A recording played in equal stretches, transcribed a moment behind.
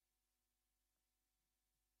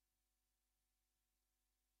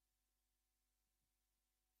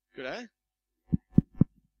Good, eh?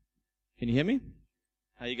 Can you hear me?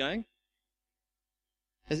 How are you going?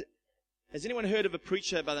 Has anyone heard of a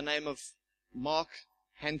preacher by the name of Mark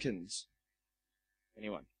Hankins?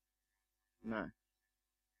 Anyone? No.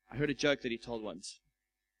 I heard a joke that he told once.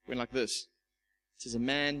 It went like this. It says, a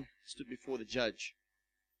man stood before the judge,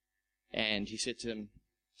 and he said to him,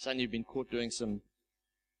 son, you've been caught doing some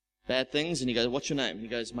bad things. And he goes, what's your name? And he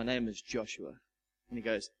goes, my name is Joshua. And he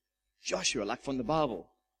goes, Joshua, like from the Bible?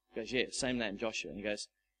 He goes, yeah, same name, Joshua. And he goes,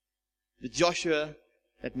 the Joshua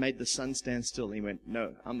that made the sun stand still. And he went,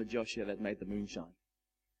 no, I'm the Joshua that made the moon shine.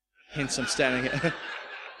 Hence I'm standing here.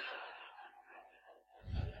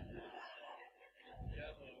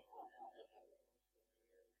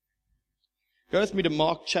 Go with me to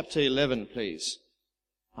Mark chapter 11, please.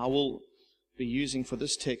 I will be using for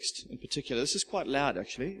this text in particular. This is quite loud,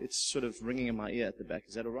 actually. It's sort of ringing in my ear at the back.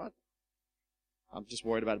 Is that all right? I'm just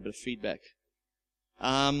worried about a bit of feedback.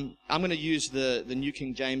 I'm going to use the New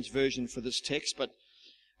King James Version for this text, but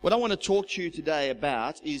what I want to talk to you today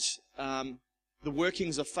about is the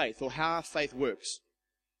workings of faith, or how faith works.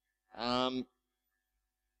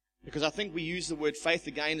 Because I think we use the word faith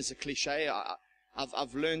again as a cliche.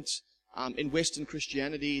 I've learned in Western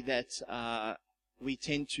Christianity that we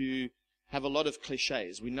tend to have a lot of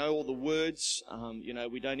cliches. We know all the words.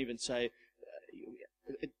 We don't even say.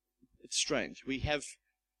 It's strange. We have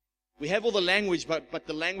all the language, but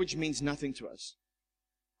the language means nothing to us.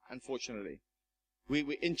 Unfortunately,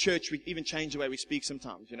 we in church we even change the way we speak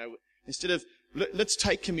sometimes. Instead of let's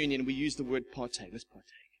take communion, we use the word partake. Let's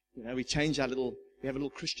partake. We change we have a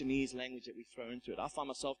little Christianese language that we throw into it. I find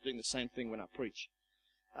myself doing the same thing when I preach.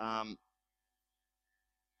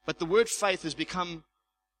 But the word faith has become,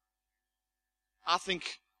 I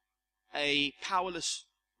think, a powerless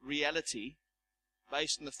reality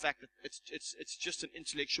based on the fact that it's just an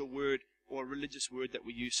intellectual word or a religious word that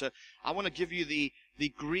we use. So I want to give you the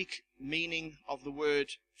Greek meaning of the word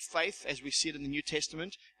faith as we see it in the New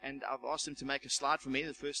Testament, and I've asked them to make a slide for me.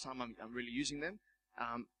 The first time I'm really using them.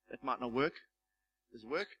 It might not work. Does it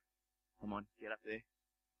work? Come on, get up there.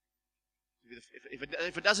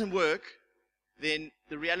 If it doesn't work, then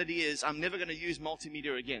the reality is I'm never going to use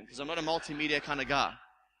multimedia again, because I'm not a multimedia kind of guy.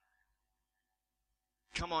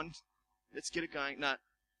 Come on, let's get it going. No.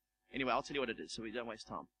 Anyway, I'll tell you what it is, so we don't waste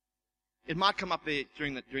time. It might come up there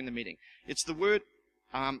during the meeting. It's the word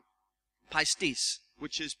pistis,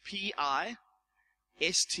 which is Pistis.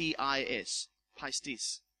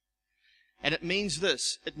 Pistis. And it means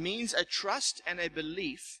this. It means a trust and a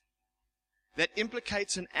belief that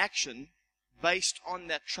implicates an action based on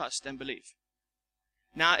that trust and belief.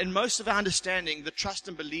 Now, in most of our understanding, the trust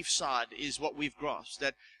and belief side is what we've grasped,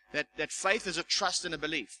 that faith is a trust and a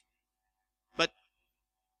belief. But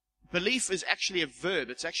belief is actually a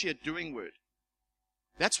verb. It's actually a doing word.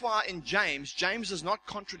 That's why in James does not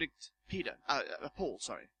contradict Paul.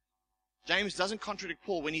 James doesn't contradict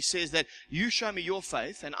Paul when he says that you show me your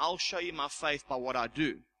faith and I'll show you my faith by what I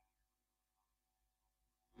do.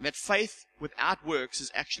 That faith without works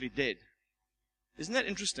is actually dead. Isn't that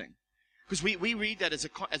interesting? Because we read that as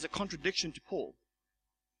a contradiction to Paul.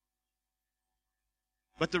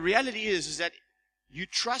 But the reality is that you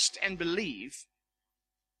trust and believe,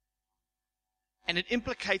 and it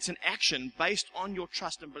implicates an action based on your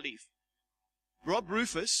trust and belief. Rob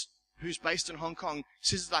Rufus, who's based in Hong Kong,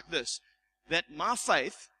 says it like this, that my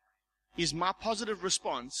faith is my positive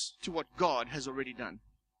response to what God has already done.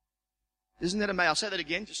 Isn't that amazing? I'll say that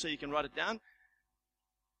again just so you can write it down.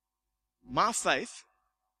 My faith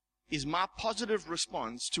is my positive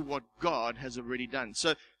response to what God has already done.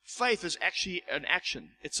 So faith is actually an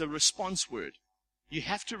action. It's a response word. You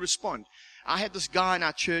have to respond. I had this guy in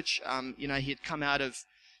our church, he had come out of,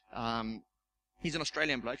 he's an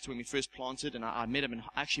Australian bloke, so when we first planted, and I met him, and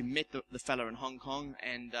I actually met the fellow in Hong Kong,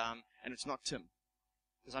 and it's not Tim.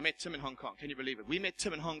 Because I met Tim in Hong Kong. Can you believe it? We met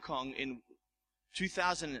Tim in Hong Kong in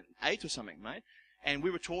 2008 or something, mate. And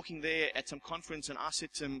we were talking there at some conference, and I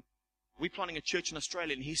said to him, we're planting a church in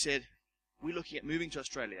Australia, and he said, we're looking at moving to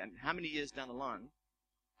Australia. And how many years down the line?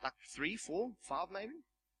 Like 3, 4, 5 maybe?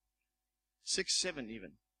 6, 7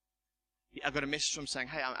 even. I got a message from him saying,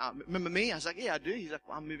 hey, I remember me? I was like, yeah, I do. He's like,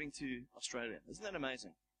 well, I'm moving to Australia. Isn't that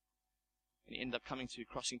amazing? And he ended up coming to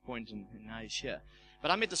Crossing Point, and now he's here.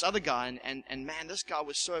 But I met this other guy, and man, this guy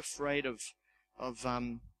was so afraid of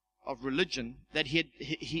religion that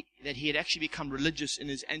he had actually become religious in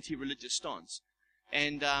his anti-religious stance.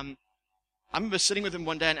 And I remember sitting with him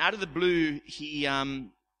one day, and out of the blue, he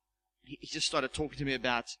just started talking to me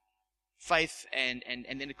about faith, and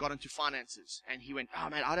then it got into finances. And he went, oh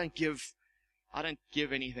man, I don't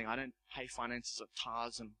give anything. I don't pay finances or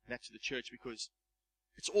tithes and that to the church because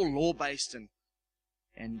It's all law-based and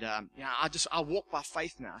I walk by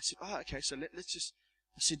faith now. I said, oh, okay, so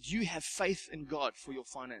I said, do you have faith in God for your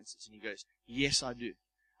finances? And he goes, yes, I do.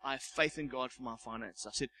 I have faith in God for my finances.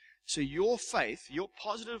 I said, so your faith, your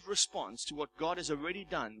positive response to what God has already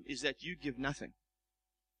done is that you give nothing.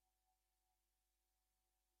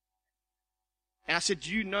 And I said,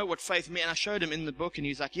 do you know what faith means? And I showed him in the book, and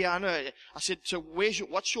he's like, yeah, I know. I said, so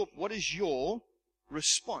what is your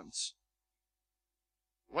response?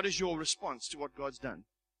 What is your response to what God's done?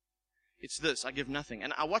 It's this, I give nothing.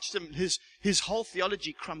 And I watched him, his whole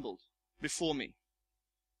theology crumbled before me.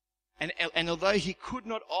 And although he could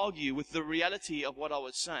not argue with the reality of what I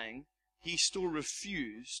was saying, he still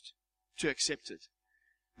refused to accept it.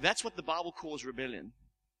 That's what the Bible calls rebellion.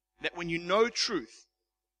 That when you know truth,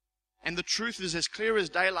 and the truth is as clear as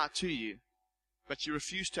daylight to you, but you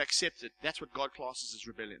refuse to accept it, that's what God classes as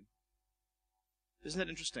rebellion. Isn't that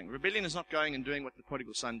interesting? Rebellion is not going and doing what the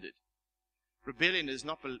prodigal son did. Rebellion is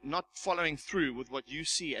not following through with what you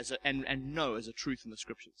see and know as a truth in the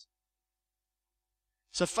Scriptures.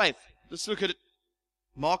 So faith, let's look at it.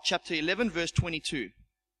 Mark chapter 11, verse 22.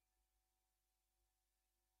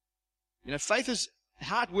 Faith is,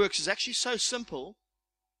 how it works is actually so simple,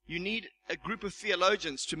 you need a group of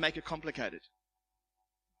theologians to make it complicated.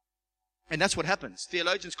 And that's what happens.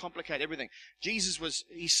 Theologians complicate everything. Jesus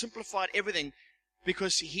he simplified everything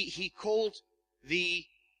because he called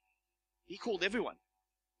everyone.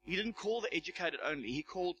 He didn't call the educated only. He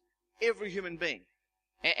called every human being.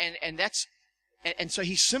 And so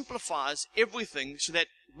he simplifies everything so that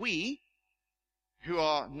we, who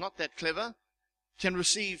are not that clever, can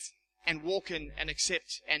receive and walk in and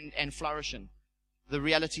accept and flourish in the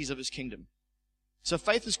realities of his kingdom. So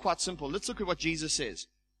faith is quite simple. Let's look at what Jesus says.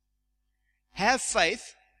 Have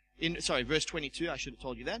faith verse 22, I should have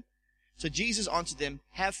told you that. So Jesus answered them,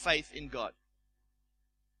 have faith in God.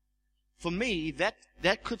 For me,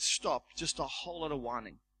 that could stop just a whole lot of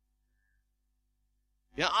whining.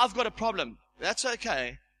 I've got a problem. That's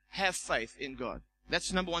okay. Have faith in God. That's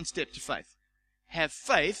the number one step to faith. Have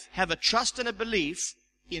faith, have a trust and a belief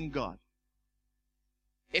in God.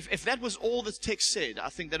 If that was all the text said, I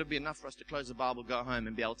think that would be enough for us to close the Bible, go home,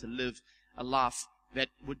 and be able to live a life that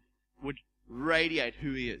would radiate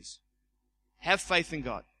who He is. Have faith in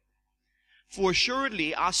God. For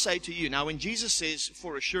assuredly, I say to you. Now, when Jesus says,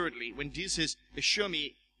 for assuredly, when Jesus says, assure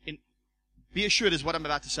me, be assured is what I'm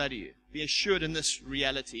about to say to you. Be assured in this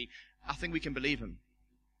reality. I think we can believe Him.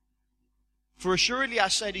 For assuredly, I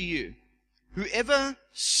say to you, whoever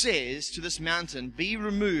says to this mountain, be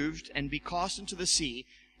removed and be cast into the sea,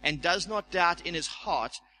 and does not doubt in his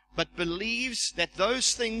heart, but believes that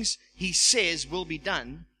those things he says will be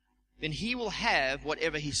done, then he will have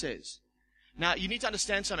whatever he says. Now, you need to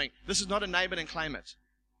understand something. This is not a neighbor and claim it.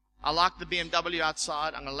 I like the BMW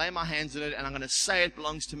outside. I'm going to lay my hands in it, and I'm going to say it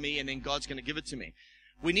belongs to me, and then God's going to give it to me.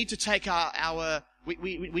 We need to take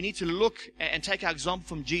we need to look and take our example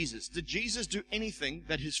from Jesus. Did Jesus do anything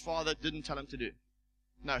that His Father didn't tell Him to do?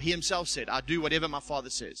 No, He Himself said, I do whatever my Father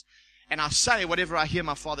says. And I say whatever I hear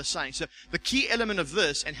my Father saying. So the key element of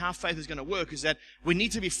this and how faith is going to work is that we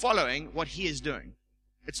need to be following what He is doing.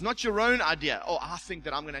 It's not your own idea. Oh, I think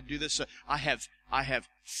that I'm going to do this, so I have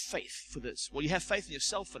faith for this. Well, you have faith in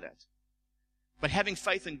yourself for that. But having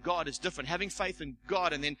faith in God is different. Having faith in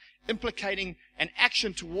God and then implicating an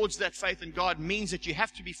action towards that faith in God means that you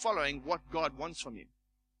have to be following what God wants from you.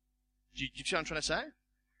 Do you see what I'm trying to say?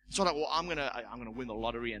 It's not like, well, I'm gonna win the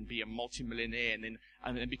lottery and be a multimillionaire, and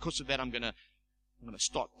then because of that I'm gonna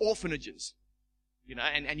start orphanages.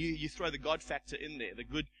 And you throw the God factor in there.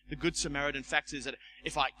 The good Samaritan factor is that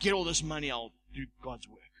if I get all this money, I'll do God's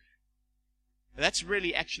work. That's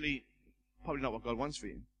really actually probably not what God wants for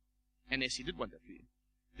you. Unless He did want that for you.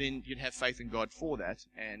 Then you'd have faith in God for that,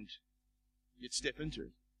 and you'd step into it.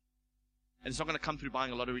 And it's not going to come through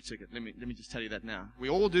buying a lottery ticket. Let me just tell you that now. We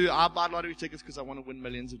all do. I buy lottery tickets because I want to win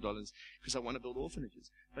millions of dollars, because I want to build orphanages.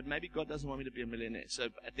 But maybe God doesn't want me to be a millionaire. So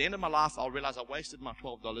at the end of my life, I'll realize I wasted my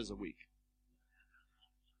 $12 a week.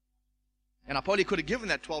 And I probably could have given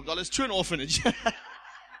that $12 to an orphanage.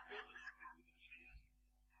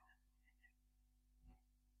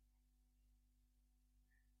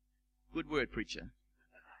 Good word, preacher.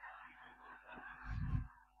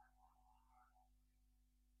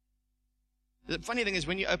 The funny thing is,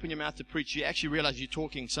 when you open your mouth to preach, you actually realize you're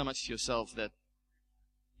talking so much to yourself that,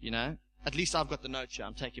 at least I've got the notes here.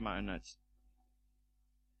 I'm taking my own notes.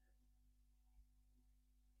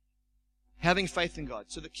 Having faith in God.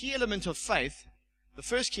 So the key element of faith, the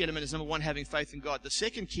first key element is number one, having faith in God. The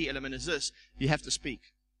second key element is this: you have to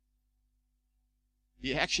speak.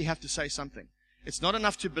 You actually have to say something. It's not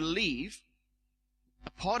enough to believe a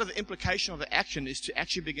part of the implication of the action is to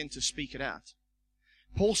actually begin to speak it out.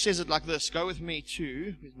 Paul says it like this. Go with me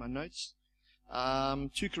to, here's my notes,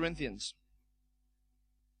 2 Corinthians.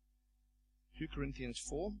 2 Corinthians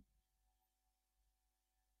 4,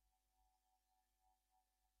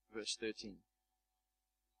 verse 13.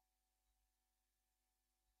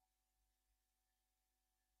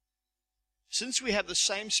 Since we have the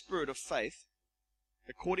same spirit of faith,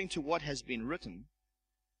 according to what has been written,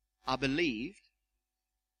 I believed,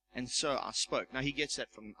 and so I spoke. Now he gets that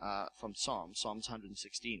from Psalms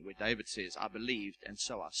 116, where David says, I believed, and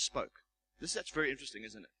so I spoke. That's very interesting,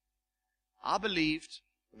 isn't it? I believed,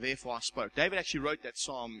 therefore I spoke. David actually wrote that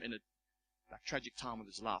psalm in a tragic time of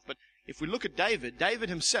his life. But if we look at David, David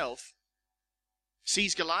himself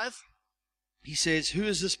sees Goliath. He says, who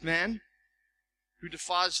is this man who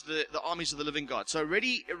defies the armies of the living God? So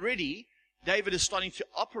already David is starting to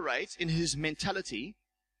operate in his mentality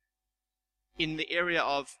in the area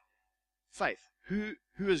of faith. Who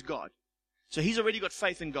is God? So he's already got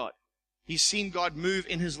faith in God. He's seen God move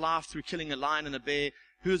in his life through killing a lion and a bear.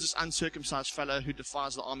 Who is this uncircumcised fellow who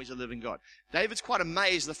defies the armies of the living God? David's quite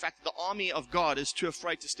amazed at the fact that the army of God is too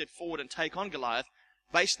afraid to step forward and take on Goliath,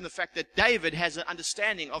 based on the fact that David has an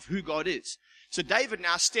understanding of who God is. So David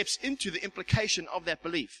now steps into the implication of that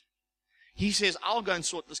belief. He says, I'll go and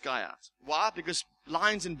sort this guy out. Why? Because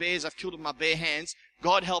lions and bears I've killed with my bare hands.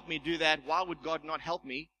 God helped me do that. Why would God not help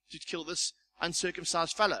me to kill this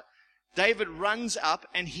uncircumcised fellow? David runs up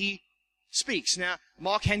and he speaks. Now,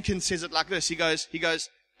 Mark Hankins says it like this. He goes,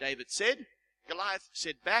 David said, Goliath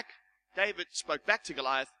said back, David spoke back to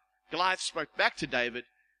Goliath, Goliath spoke back to David,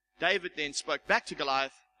 David then spoke back to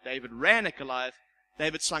Goliath, David ran at Goliath,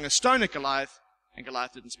 David slung a stone at Goliath, and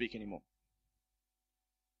Goliath didn't speak anymore.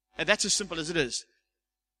 And that's as simple as it is.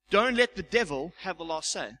 Don't let the devil have the last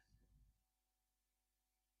say.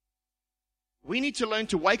 We need to learn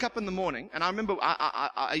to wake up in the morning, and I remember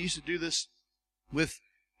I used to do this with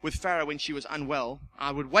Farah when she was unwell.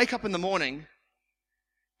 I would wake up in the morning,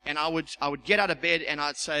 and I would get out of bed, and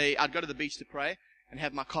I'd go to the beach to pray, and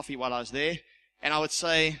have my coffee while I was there, and I would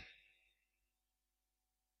say,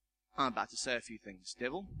 I'm about to say a few things,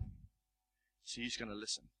 devil, so you're just going to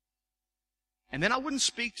listen. And then I wouldn't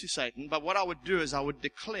speak to Satan, but what I would do is I would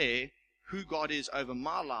declare who God is over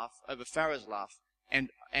my life, over Farah's life, and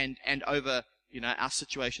over, our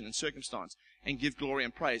situation and circumstance, and give glory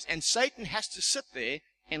and praise. And Satan has to sit there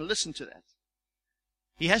and listen to that.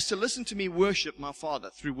 He has to listen to me worship my Father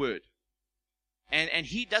through word. And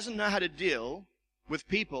he doesn't know how to deal with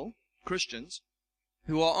people, Christians,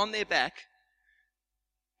 who are on their back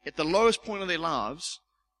at the lowest point of their lives,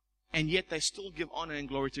 and yet they still give honor and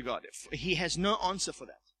glory to God. He has no answer for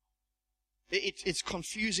that. It's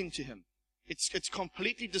confusing to him. It's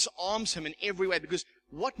completely disarms him in every way, because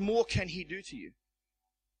what more can he do to you?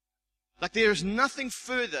 Like, there is nothing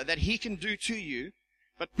further that he can do to you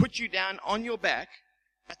but put you down on your back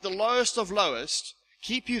at the lowest of lowest,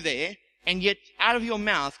 keep you there, and yet out of your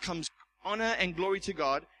mouth comes honor and glory to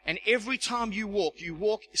God. And every time you walk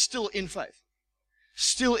still in faith,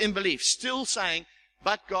 still in belief, still saying,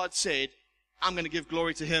 but God said, I'm going to give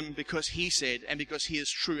glory to him because he said, and because he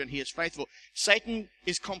is true and he is faithful. Satan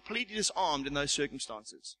is completely disarmed in those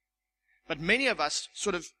circumstances. But many of us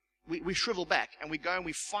we shrivel back and we go and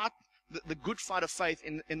we fight the good fight of faith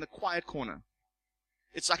in the quiet corner.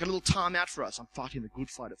 It's like a little time out for us. I'm fighting the good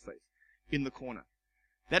fight of faith in the corner.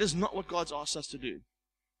 That is not what God's asked us to do.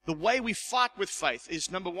 The way we fight with faith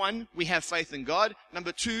is, number one, we have faith in God.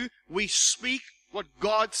 Number two, we speak what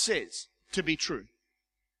God says to be true.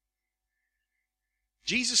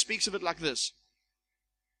 Jesus speaks of it like this.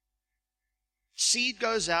 Seed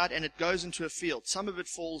goes out and it goes into a field. Some of it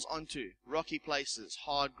falls onto rocky places,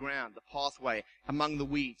 hard ground, the pathway, among the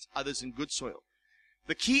weeds, others in good soil.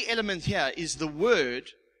 The key element here is the word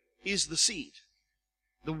is the seed.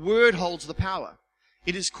 The word holds the power.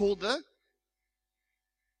 It is called the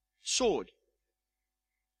sword.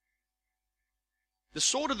 The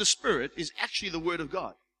sword of the Spirit is actually the word of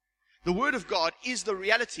God. The word of God is the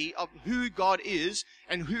reality of who God is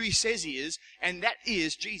and who he says he is, and that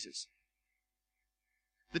is Jesus.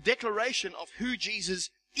 The declaration of who Jesus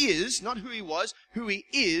is, not who he was, who he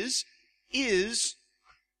is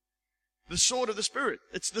the sword of the Spirit.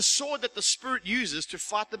 It's the sword that the Spirit uses to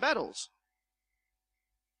fight the battles.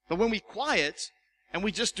 But when we quiet and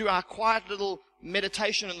we just do our quiet little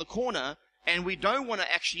meditation in the corner, and we don't want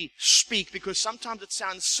to actually speak, because sometimes it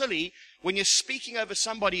sounds silly when you're speaking over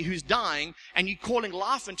somebody who's dying and you're calling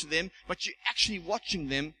life into them, but you're actually watching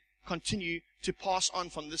them continue to pass on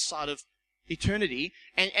from this side of eternity,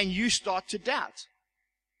 and you start to doubt.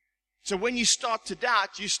 So when you start to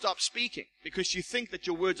doubt, you stop speaking because you think that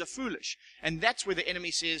your words are foolish. And that's where the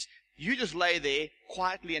enemy says, you just lay there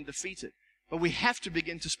quietly and defeated. But we have to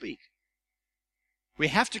begin to speak. We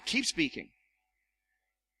have to keep speaking.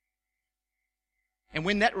 And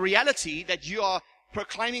when that reality that you are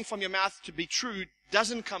proclaiming from your mouth to be true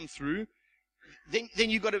doesn't come through, then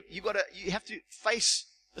you have to face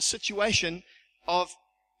a situation of,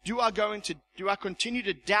 do I continue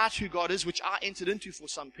to doubt who God is, which I entered into for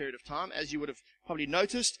some period of time, as you would have probably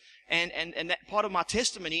noticed, and that part of my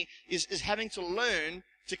testimony is having to learn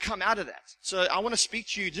to come out of that. So I want to speak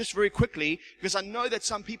to you just very quickly, because I know that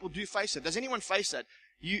some people do face it. Does anyone face that?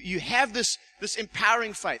 You have this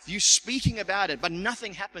empowering faith. You're speaking about it, but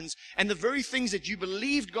nothing happens. And the very things that you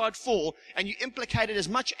believed God for, and you implicated as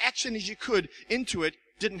much action as you could into it,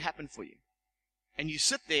 didn't happen for you. And you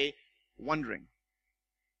sit there wondering.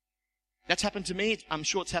 That's happened to me. I'm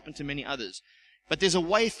sure it's happened to many others. But there's a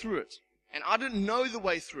way through it. And I didn't know the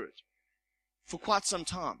way through it for quite some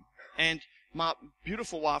time. And my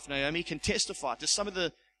beautiful wife, Naomi, can testify to some of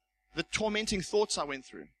the tormenting thoughts I went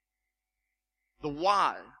through. The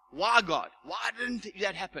why. Why, God? Why didn't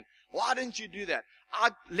that happen? Why didn't you do that? I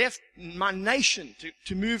left my nation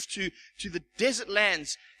to move to the desert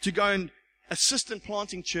lands to go and assist in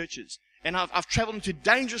planting churches. And I've traveled into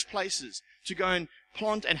dangerous places to go and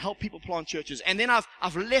plant and help people plant churches. And then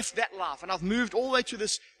I've left that life and I've moved all the way to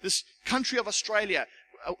this country of Australia,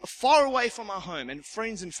 far away from my home and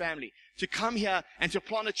friends and family, to come here and to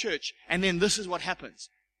plant a church. And then this is what happens.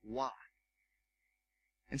 Why?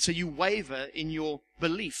 And so you waver in your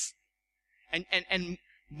belief. And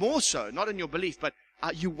more so, not in your belief, but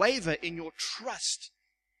you waver in your trust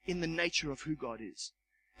in the nature of who God is.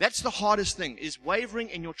 That's the hardest thing, is wavering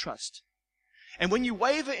in your trust. And when you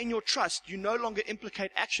waver in your trust, you no longer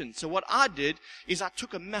implicate action. So what I did is I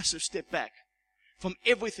took a massive step back from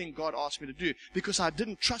everything God asked me to do, because I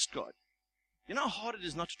didn't trust God. You know how hard it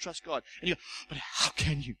is not to trust God? And you go, but how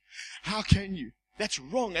can you? How can you? That's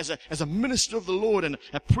wrong. As a minister of the Lord and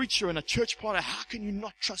a preacher and a church planter, how can you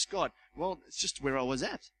not trust God? Well, it's just where I was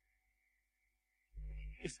at.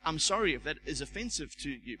 I'm sorry if that is offensive to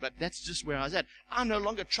you, but that's just where I was at. I no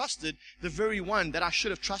longer trusted the very one that I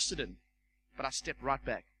should have trusted in. But I stepped right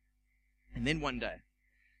back. And then one day,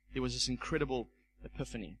 there was this incredible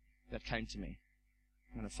epiphany that came to me.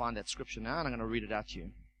 I'm going to find that scripture now, and I'm going to read it out to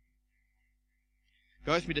you.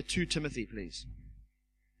 Go with me to 2 Timothy, please.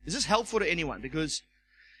 Is this helpful to anyone? Because,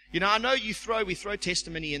 I know we throw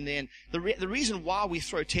testimony in there, and the reason why we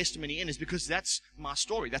throw testimony in is because that's my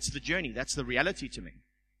story. That's the journey. That's the reality to me.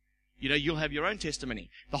 You'll have your own testimony.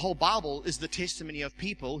 The whole Bible is the testimony of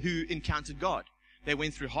people who encountered God. They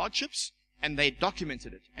went through hardships, and they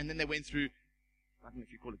documented it. And then they went through, I don't know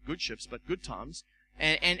if you call it good ships, but good times.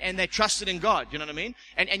 And they trusted in God, you know what I mean?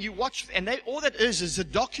 And you watch, and all that is a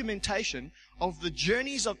documentation of the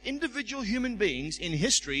journeys of individual human beings in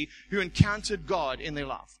history who encountered God in their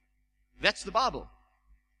life. That's the Bible.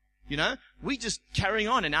 We just carrying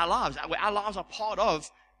on in our lives. Our lives are part of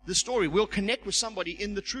the story. We'll connect with somebody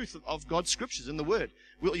in the truth of God's scriptures, in the Word.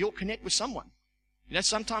 You'll connect with someone.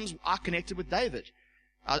 Sometimes I connected with David.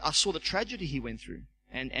 I saw the tragedy he went through,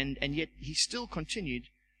 and yet he still continued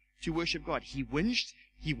to worship God. He whinged,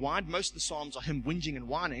 he whined. Most of the Psalms are him whinging and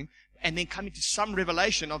whining, and then coming to some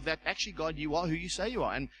revelation of that, actually, God, you are who you say you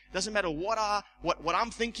are. And it doesn't matter what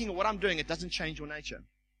I'm thinking or what I'm doing, it doesn't change your nature.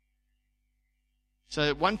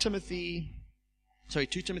 So 2 Timothy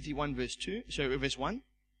 1 verse 2, verse 1.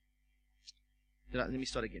 Let me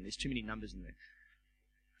start again. There's too many numbers in there.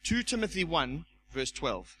 2 Timothy 1 verse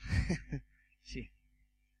 12. See.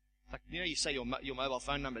 Like, you say your mobile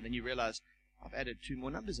phone number, then you realize, I've added 2 more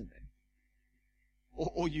numbers in there.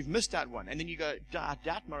 Or you've missed out one, and then you go, I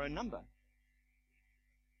doubt my own number.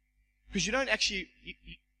 Because you don't actually,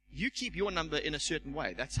 you keep your number in a certain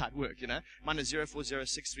way. That's how it works, Mine is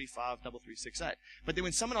 0406353368. But then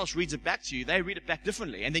when someone else reads it back to you, they read it back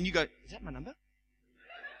differently. And then you go, is that my number?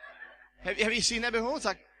 Have you seen that before? It's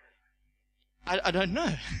like, I don't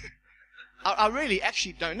know. I really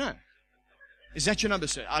actually don't know. Is that your number,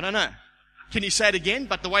 sir? I don't know. Can you say it again,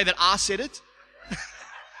 but the way that I said it?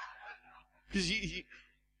 Because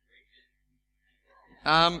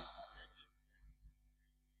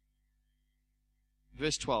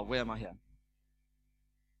verse 12, where am I here?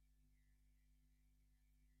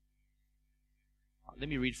 Let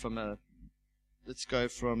me read let's go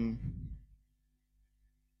from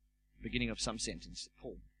the beginning of some sentence.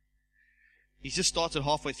 Paul. He's just started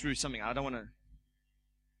halfway through something. I don't want to.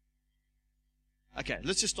 Okay,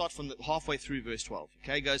 let's just start from halfway through verse 12.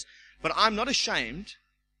 Okay, it goes, but I'm not ashamed,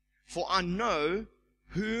 for I know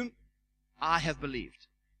whom I have believed.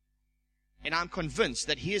 And I'm convinced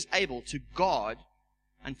that He is able to guard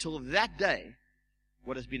until that day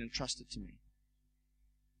what has been entrusted to me.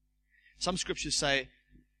 Some scriptures say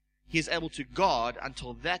He is able to guard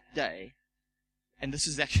until that day. And this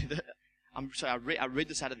is actually, I read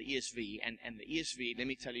this out of the ESV, and the ESV, let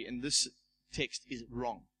me tell you, in this text is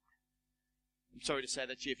wrong. I'm sorry to say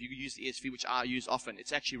that to you, if you use the ESV, which I use often,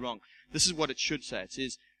 it's actually wrong. This is what it should say. It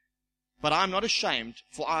says, "But I'm not ashamed,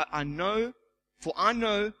 for I know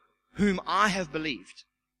whom I have believed,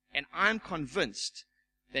 and I'm convinced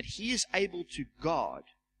that He is able to guard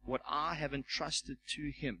what I have entrusted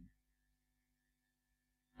to Him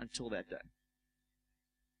until that day."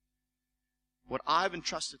 What I've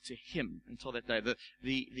entrusted to Him until that day.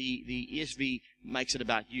 The ESV makes it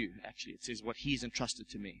about you, actually. It says what He's entrusted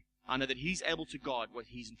to me. I know that He's able to guard what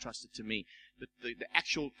He's entrusted to me. The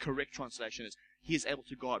actual correct translation is, He is able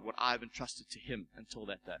to guard what I've entrusted to Him until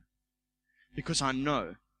that day. Because I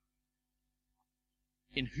know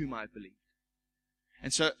in whom I believe.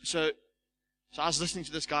 And so I was listening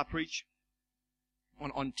to this guy preach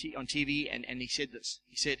on TV, and he said this.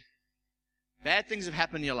 He said, bad things have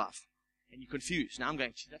happened in your life, and you're confused. Now I'm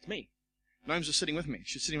going, that's me. Noam's just sitting with me.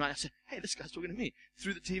 She's sitting right. I said, hey, this guy's talking to me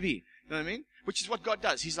through the TV. You know what I mean? Which is what God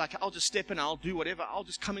does. He's like, I'll just step in, I'll do whatever. I'll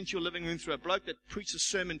just come into your living room through a bloke that preached a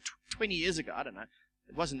sermon 20 years ago. I don't know.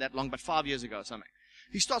 It wasn't that long, but 5 years ago or something.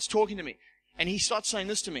 He starts talking to me, and he starts saying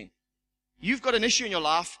this to me. You've got an issue in your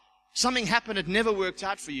life. Something happened. It never worked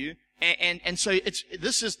out for you. And so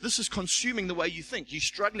this is consuming the way you think. You're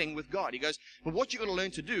struggling with God. He goes, but what you've got to learn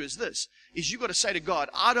to do is this, is you've got to say to God,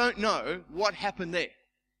 I don't know what happened there.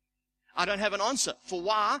 I don't have an answer for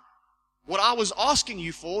why what I was asking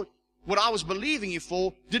you for, what I was believing you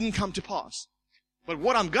for, didn't come to pass. But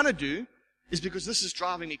what I'm going to do is, because this is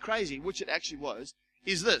driving me crazy, which it actually was,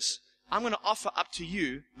 is this. I'm going to offer up to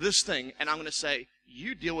you this thing, and I'm going to say,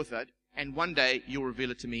 you deal with it, and one day you'll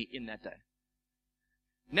reveal it to me in that day.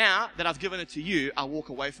 Now that I've given it to you, I'll walk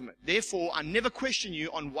away from it. Therefore, I never question you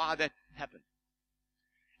on why that happened.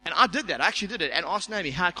 And I did that. I actually did it, and asked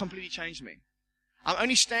Naomi how it completely changed me. I'm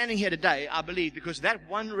only standing here today, I believe, because that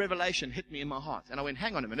one revelation hit me in my heart. And I went,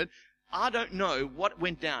 hang on a minute. I don't know what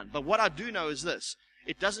went down. But what I do know is this.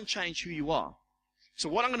 It doesn't change who you are. So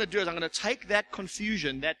what I'm going to do is I'm going to take that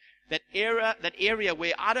confusion, that area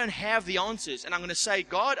where I don't have the answers, and I'm going to say,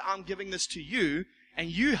 God, I'm giving this to you, and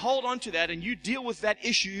you hold on to that, and you deal with that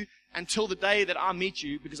issue until the day that I meet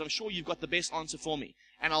you, because I'm sure you've got the best answer for me.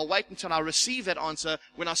 And I'll wait until I receive that answer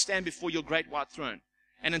when I stand before your great white throne.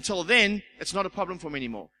 And until then, it's not a problem for me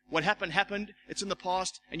anymore. What happened, it's in the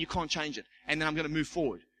past, and you can't change it. And then I'm going to move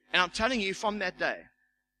forward. And I'm telling you, from that day,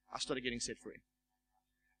 I started getting set free.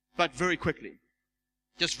 But very quickly.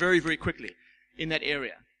 Just very, very quickly in that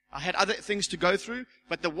area. I had other things to go through,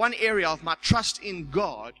 but the one area of my trust in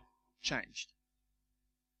God changed.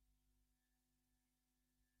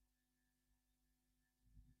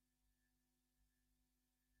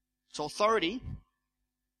 So authority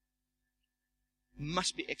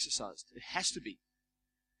must be exercised. It has to be.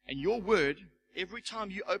 And your word, every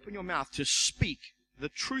time you open your mouth to speak the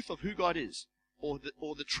truth of who God is, or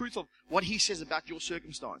the truth of what He says about your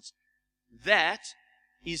circumstance, that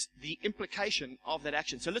is the implication of that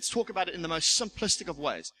action. So let's talk about it in the most simplistic of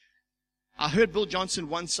ways. I heard Bill Johnson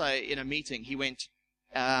once say in a meeting, he went,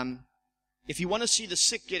 if you want to see the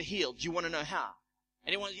sick get healed, do you want to know how?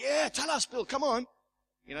 And he went, yeah, tell us, Bill, come on.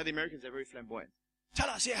 You know, the Americans are very flamboyant. Tell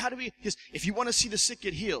us, yeah, how do we? Yes, if you want to see the sick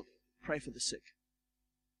get healed, pray for the sick.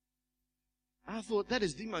 I thought that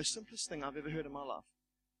is the most simplest thing I've ever heard in my life.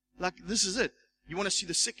 Like, this is it. You want to see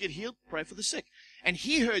the sick get healed? Pray for the sick. And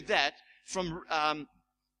he heard that from, oh,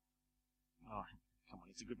 come on,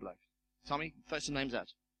 he's a good bloke. Tommy, throw some names out.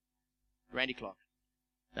 Randy Clark.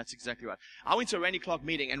 That's exactly right. I went to a Randy Clark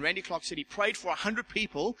meeting, and Randy Clark said he prayed for 100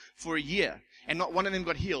 people for a year, and not one of them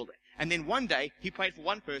got healed. And then one day, he prayed for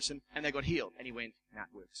one person, and they got healed. And he went, nah,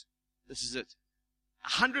 it works. This is it.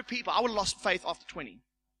 100 people. I would have lost faith after 20.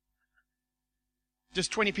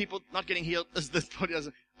 Just 20 people not getting healed.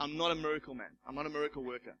 I'm not a miracle man. I'm not a miracle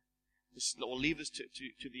worker. We'll leave this to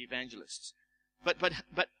the evangelists. But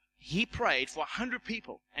he prayed for 100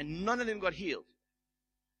 people, and none of them got healed.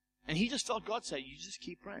 And he just felt God say, you just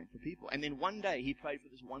keep praying for people. And then one day, he prayed for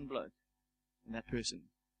this one bloke, and that person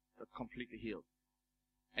got completely healed.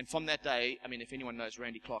 And from that day, I mean, if anyone knows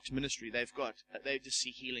Randy Clark's ministry, they just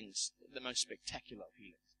see healings, the most spectacular of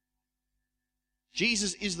healings.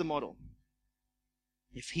 Jesus is the model.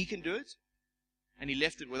 If He can do it, and He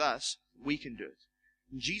left it with us, we can do it.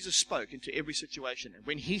 And Jesus spoke into every situation. And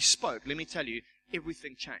when He spoke, let me tell you,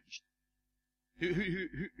 everything changed.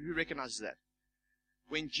 Who recognizes that?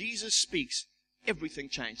 When Jesus speaks, everything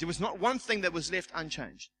changed. There was not one thing that was left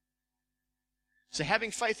unchanged. So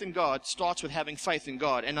having faith in God starts with having faith in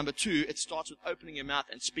God. And number two, it starts with opening your mouth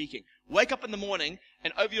and speaking. Wake up in the morning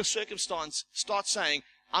and over your circumstance, start saying,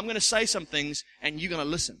 I'm going to say some things and you're going to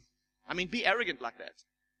listen. I mean, be arrogant like that.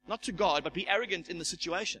 Not to God, but be arrogant in the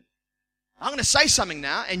situation. I'm going to say something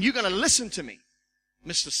now and you're going to listen to me.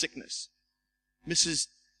 Mr. Sickness. Mrs.,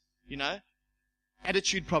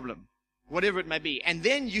 attitude problem. Whatever it may be. And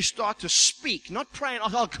then you start to speak, not praying,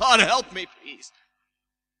 oh God, help me, please.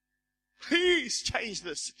 Please change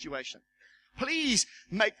this situation. Please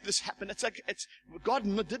make this happen.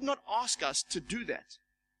 God did not ask us to do that.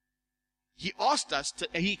 He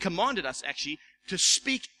He commanded us actually to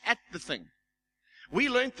speak at the thing. We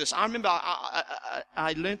learned this. I remember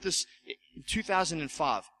I learned this in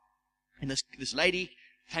 2005. And this lady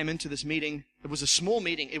came into this meeting. It was a small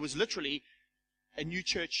meeting. It was literally a new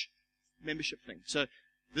church membership thing. So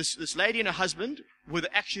this lady and her husband were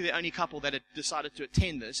actually the only couple that had decided to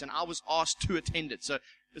attend this, and I was asked to attend it. So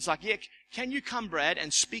it's like, yeah, can you come, Brad,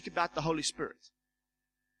 and speak about the Holy Spirit?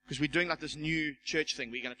 Because we're doing like this new church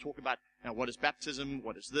thing. We're going to talk about what is baptism,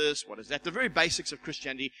 what is this, what is that, the very basics of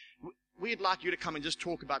Christianity. We'd like you to come and just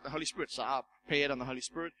talk about the Holy Spirit. So I prepared on the Holy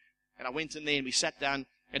Spirit, and I went in there and we sat down,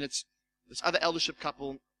 and it's this other eldership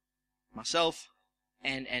couple, myself,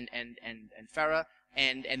 and Farah,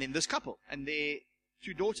 and then this couple, and their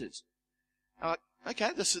 2 daughters. I'm like,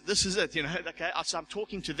 okay, this is it, okay, so I'm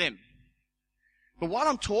talking to them. But while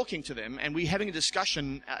I'm talking to them, and we're having a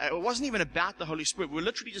discussion, it wasn't even about the Holy Spirit, we were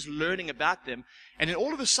literally just learning about them, and then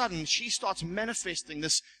all of a sudden, she starts manifesting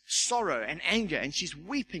this sorrow and anger, and she's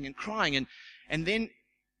weeping and crying, and then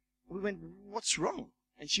we went, what's wrong?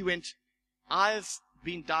 And she went, I've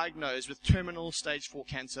been diagnosed with terminal stage 4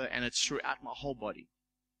 cancer, and it's throughout my whole body.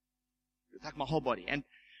 Like my whole body. And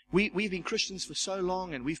we've been Christians for so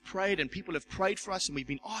long, and we've prayed, and people have prayed for us, and we've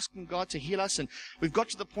been asking God to heal us, and we've got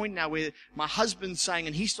to the point now where my husband's saying,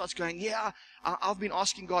 and he starts going, yeah, I've been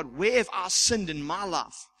asking God, where have I sinned in my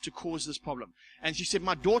life to cause this problem? And she said,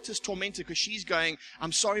 my daughter's tormented because she's going,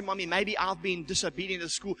 I'm sorry, Mommy, maybe I've been disobedient at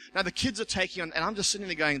school. Now the kids are taking on, and I'm just sitting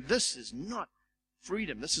there going, this is not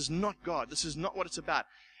freedom. This is not God. This is not what it's about.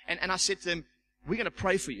 And I said to them, we're going to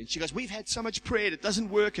pray for you. And she goes, we've had so much prayer, it doesn't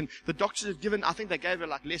work. And the doctors have given, I think they gave her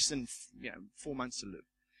like less than 4 months to live.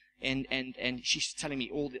 And she's telling me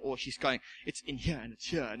or she's going, it's in here, and it's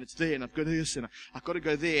here, and it's there, and I've got this, and I've got to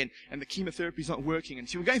go there, and the chemotherapy's not working. And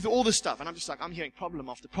so we're going through all this stuff. And I'm just like, I'm hearing problem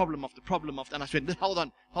after problem after problem after. And I said, hold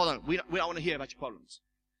on. We don't want to hear about your problems.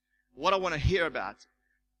 What I want to hear about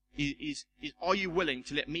is are you willing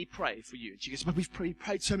to let me pray for you? And she goes, but we've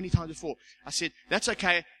prayed so many times before. I said, that's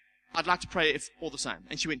okay. I'd like to pray if all the same.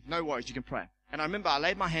 And she went, no worries, you can pray. And I remember I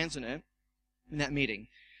laid my hands on her in that meeting.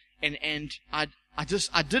 And I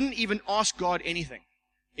didn't even ask God anything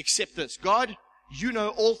except this. God, you know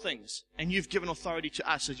all things, and you've given authority to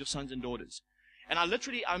us as your sons and daughters. And I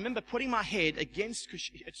remember putting my head against, because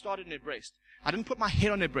it started in her breast. I didn't put my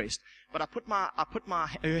head on her breast, but I put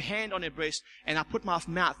her hand on her breast, and I put my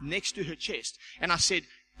mouth next to her chest. And I said,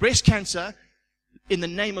 breast cancer, in the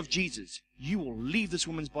name of Jesus, you will leave this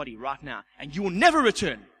woman's body right now, and you will never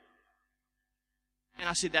return. And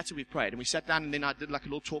I said, that's what we prayed. And we sat down, and then I did like a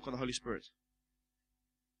little talk on the Holy Spirit.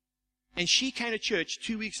 And she came to church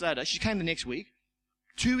 2 weeks later. She came the next week.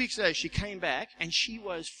 2 weeks later, she came back, and she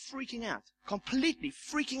was freaking out. Completely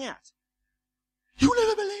freaking out. You'll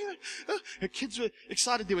never believe it. Her kids were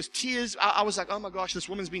excited. There was tears. I was like, oh my gosh, this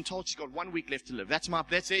woman's been told she's got 1 week left to live. That's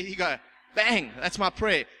there you go. Bang. That's my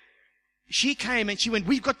prayer. She came and she went,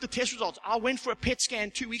 we've got the test results. I went for a PET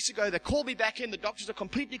scan 2 weeks ago. They called me back in. The doctors are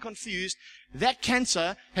completely confused. That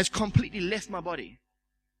cancer has completely left my body.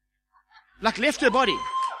 Like left her body.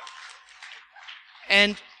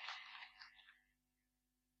 And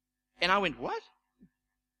I went, what?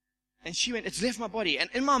 And she went, it's left my body. And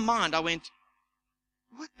in my mind, I went,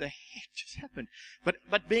 what the heck just happened?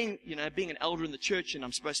 But being an elder in the church, and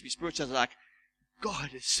I'm supposed to be spiritual, I was like,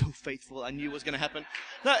 God is so faithful. I knew it was going to happen.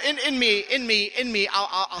 No, in me,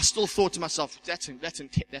 I still thought to myself, that's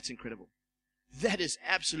incredible. That is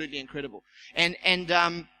absolutely incredible. And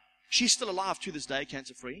she's still alive to this day,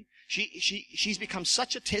 cancer free. She's become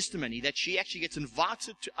such a testimony that she actually gets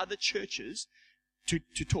invited to other churches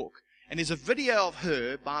to talk. And there's a video of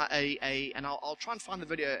her by and I'll try and find the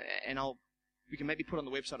video, and we can maybe put it on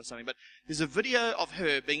the website or something. But there's a video of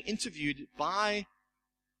her being interviewed by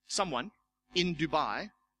someone in Dubai,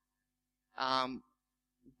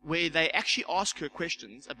 where they actually ask her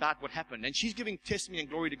questions about what happened. And she's giving testimony and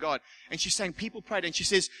glory to God. And she's saying people prayed. And she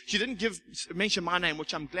says, she didn't mention my name,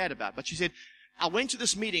 which I'm glad about. But she said, I went to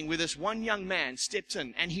this meeting where this one young man stepped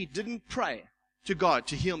in and he didn't pray. to God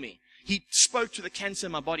to heal me. He spoke to the cancer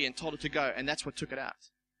in my body and told it to go, and that's what took it out.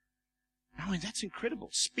 I mean, that's incredible.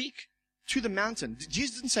 Speak to the mountain.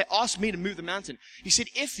 Jesus didn't say, ask me to move the mountain. He said,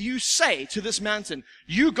 if you say to this mountain,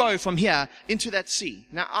 you go from here into that sea.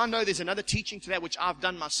 Now, I know there's another teaching to that, which I've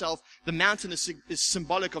done myself. The mountain is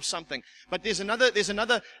symbolic of something. But there's another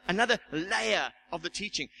layer of the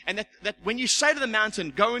teaching. And that when you say to the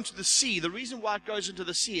mountain, go into the sea, the reason why it goes into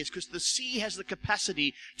the sea is because the sea has the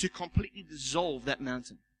capacity to completely dissolve that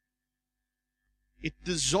mountain. It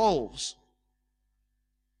dissolves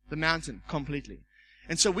the mountain completely.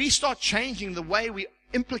 And so we start changing the way we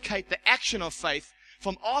implicate the action of faith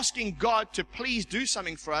from asking God to please do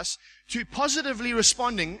something for us to positively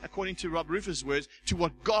responding, according to Rob Rufus' words, to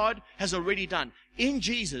what God has already done. In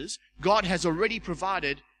Jesus, God has already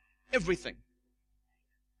provided everything.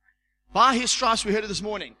 By His stripes, we heard it this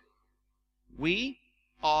morning, we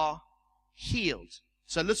are healed.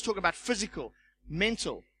 So let's talk about physical,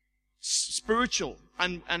 mental, spiritual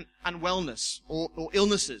unwellness or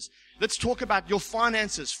illnesses. Let's talk about your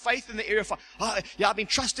finances, faith in the area of, I've been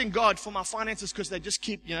trusting God for my finances because they just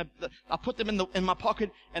keep, I put them in my pocket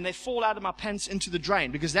and they fall out of my pants into the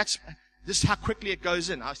drain because this is how quickly it goes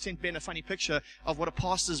in. I sent Ben a funny picture of what a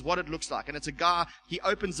pastor's wallet looks like. And it's a guy, he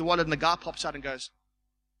opens the wallet and the guy pops out and goes,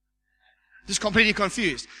 just completely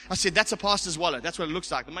confused. I said, that's a pastor's wallet. That's what it looks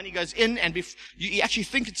like. The money goes in and you actually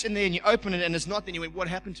think it's in there and you open it and it's not. Then you went, what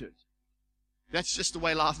happened to it? That's just the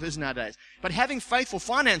way life is nowadays. But having faithful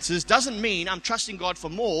finances doesn't mean I'm trusting God for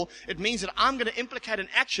more. It means that I'm going to implicate an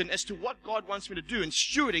action as to what God wants me to do in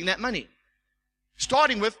stewarding that money.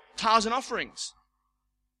 Starting with tithes and offerings.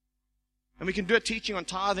 And we can do a teaching on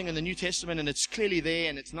tithing in the New Testament, and it's clearly there,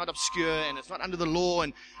 and it's not obscure, and it's not under the law.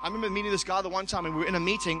 And I remember meeting this guy the one time, and we were in a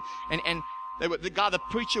meeting, and the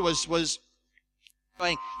preacher was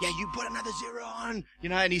going, yeah, you put another zero on,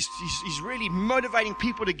 and he's really motivating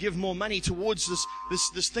people to give more money towards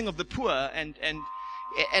this thing of the poor, and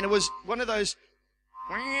it was one of those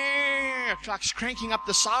trucks cranking up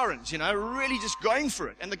the sirens, really just going for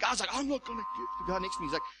it. And the guy's like, I'm not going to give. The guy next to me,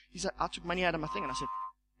 he's like, I took money out of my thing, and I said,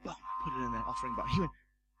 well, put it in that offering box. He went,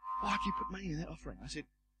 why do you put money in that offering? I said,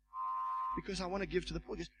 because I want to give to the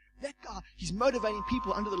poor. He goes, that guy, he's motivating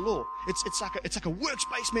people under the law. It's like a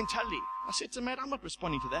works-based mentality. I said to him, mate, I'm not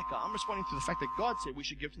responding to that guy. I'm responding to the fact that God said we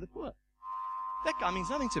should give to the poor. That guy means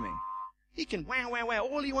nothing to me. He can wow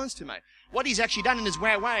all he wants to, mate. What he's actually done in his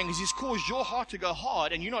wowing is he's caused your heart to go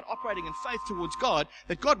hard and you're not operating in faith towards God,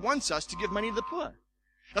 that God wants us to give money to the poor.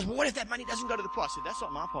 I said, well, what if that money doesn't go to the poor? I said, that's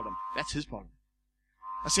not my problem. That's his problem.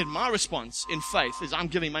 I said, my response in faith is I'm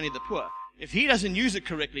giving money to the poor. If he doesn't use it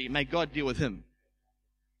correctly, may God deal with him.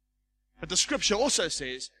 But the scripture also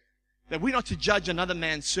says that we're not to judge another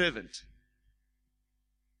man's servant.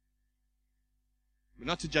 We're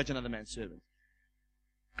not to judge another man's servant.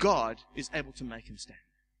 God is able to make him stand.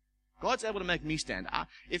 God's able to make me stand.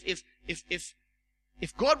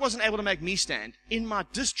 If God wasn't able to make me stand in my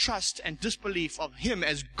distrust and disbelief of Him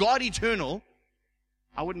as God eternal,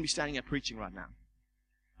 I wouldn't be standing here preaching right now.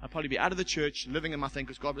 I'd probably be out of the church, living in my thing,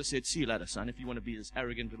 because God would have said, see you later, son. If you want to be this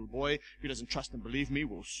arrogant little boy who doesn't trust and believe me,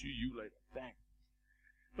 we'll see you later. Bang.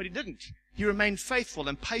 But He didn't. He remained faithful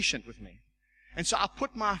and patient with me. And so I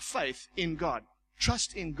put my faith in God.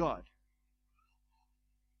 Trust in God.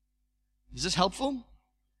 Is this helpful?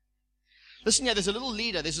 Listen here, there's a little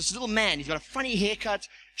leader. There's this little man. He's got a funny haircut,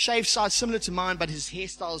 shaved side similar to mine, but his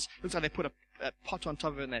hairstyles looks like they put a pot on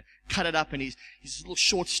top of it and they cut it up, and he's this little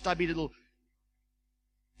short, stubby little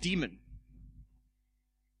demon.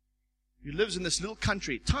 He lives in this little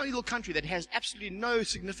country, tiny little country that has absolutely no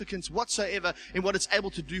significance whatsoever in what it's able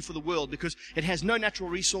to do for the world, because it has no natural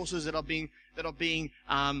resources that are being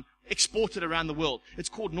exported around the world. It's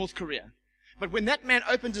called North Korea. But when that man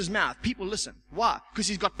opens his mouth, people listen. Why? Because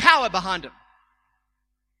he's got power behind him.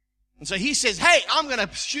 And so he says, hey, I'm going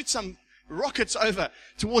to shoot some rockets over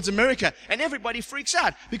towards America, and everybody freaks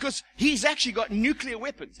out because he's actually got nuclear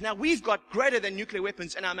weapons. Now, we've got greater than nuclear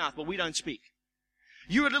weapons in our mouth, but we don't speak.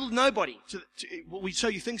 You're a little nobody, so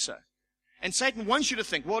you think so. And Satan wants you to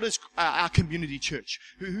think, what is our community church?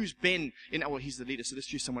 Who's Ben? Well, he's the leader, so let's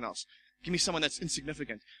choose someone else. Give me someone that's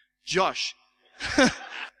insignificant. Josh.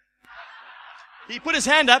 He put his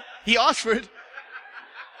hand up. He asked for it.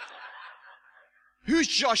 Who's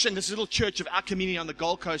Josh in this little church of our community on the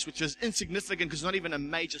Gold Coast, which is insignificant because it's not even a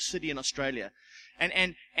major city in Australia?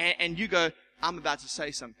 And you go, I'm about to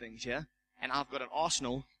say some things, yeah? And I've got an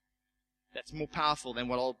arsenal that's more powerful than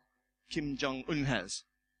what old Kim Jong-un has.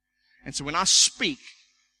 And so when I speak,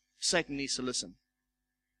 Satan needs to listen.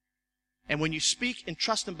 And when you speak in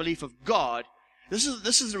trust and belief of God, this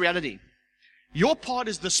is the reality. Your part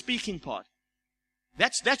is the speaking part.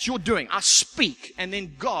 That's your doing. I speak, and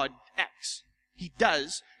then God acts. He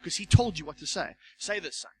does, because He told you what to say. Say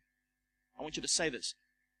this, son. I want you to say this.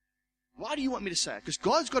 Why do you want me to say it? Because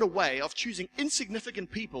God's got a way of choosing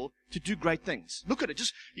insignificant people to do great things. Look at it.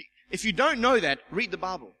 If you don't know that, read the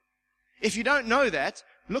Bible. If you don't know that,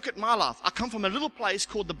 look at my life. I come from a little place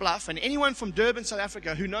called The Bluff, and anyone from Durban, South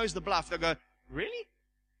Africa who knows The Bluff, they'll go, really?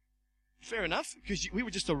 Fair enough, because we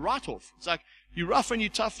were just a write-off. It's like, you're rough and you're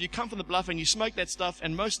tough, you come from The Bluff and you smoke that stuff,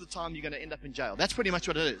 and most of the time you're going to end up in jail. That's pretty much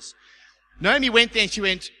what it is. Naomi went there and she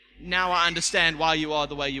went, now I understand why you are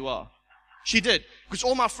the way you are. She did. Because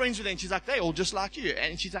all my friends were there, and she's like, they all just like you.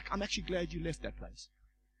 And she's like, I'm actually glad you left that place.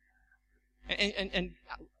 And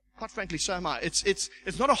quite frankly, so am I.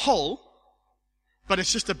 It's not a hole, but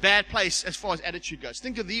it's just a bad place as far as attitude goes.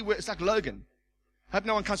 Think of it's like Logan. Hope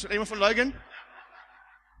no one comes from, anyone from Logan?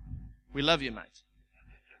 We love you, mate.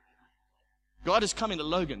 God is coming to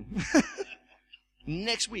Logan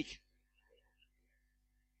next week.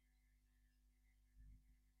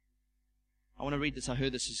 I want to read this. I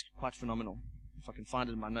heard this is quite phenomenal. If I can find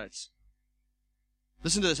it in my notes.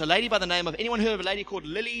 Listen to this. A lady by the name of, anyone heard of a lady called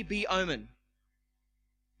Lily B. Oman?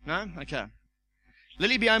 No? Okay.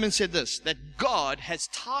 Lily B. Oman said this, that God has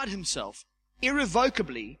tied Himself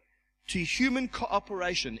irrevocably to human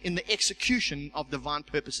cooperation in the execution of divine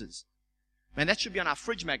purposes. Man, that should be on our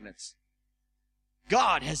fridge magnets.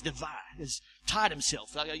 God has tied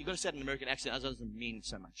Himself. You've got to say it in an American accent, that doesn't mean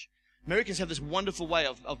so much. Americans have this wonderful way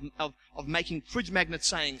of making fridge magnet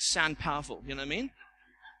sayings sound powerful. You know what I mean?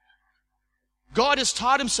 God has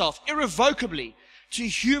tied Himself irrevocably to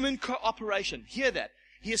human cooperation. Hear that.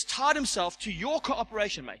 He has tied Himself to your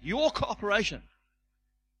cooperation, mate. Your cooperation.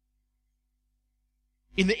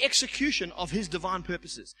 In the execution of His divine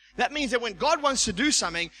purposes. That means that when God wants to do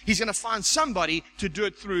something, He's going to find somebody to do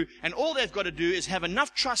it through. And all they've got to do is have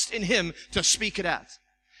enough trust in Him to speak it out.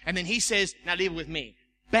 And then He says, now leave it with me.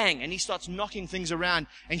 Bang, and He starts knocking things around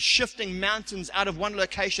and shifting mountains out of one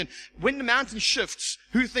location. When the mountain shifts,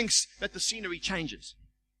 who thinks that the scenery changes?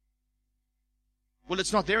 Well,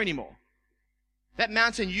 it's not there anymore. That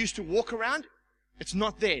mountain you used to walk around, it's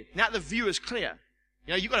not there. Now the view is clear.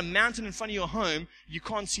 You know, you've got a mountain in front of your home, you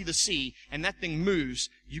can't see the sea, and that thing moves,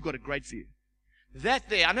 you've got a great view. That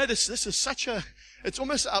there, I know this is such a, it's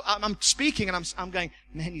almost, I'm speaking and I'm going,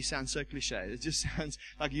 man, you sound so cliche. It just sounds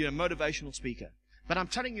like you're a motivational speaker. But I'm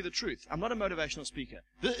telling you the truth. I'm not a motivational speaker.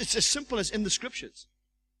 It's as simple as in the Scriptures.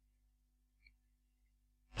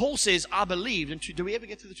 Paul says, I believed. And do we ever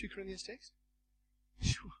get to the 2 Corinthians text?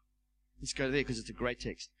 Let's go there because it's a great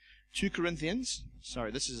text. 2 Corinthians.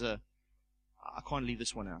 Sorry, I can't leave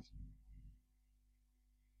this one out.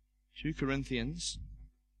 2 Corinthians.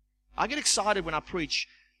 I get excited when I preach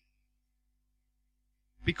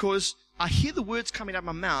because I hear the words coming out of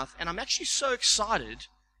my mouth and I'm actually so excited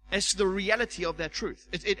as to the reality of that truth.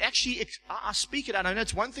 I speak it out. I know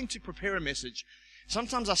it's one thing to prepare a message.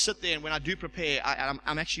 Sometimes I sit there and when I do prepare,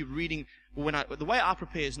 I'm actually reading. The way I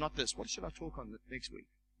prepare is not this. What should I talk on next week?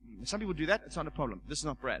 Some people do that. It's not a problem. This is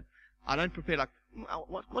not Brad. I don't prepare like,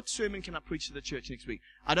 what sermon can I preach to the church next week?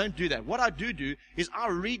 I don't do that. What I do is I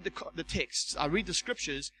read the texts. I read the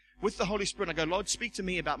Scriptures with the Holy Spirit. I go, Lord, speak to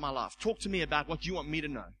me about my life. Talk to me about what you want me to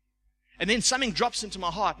know. And then something drops into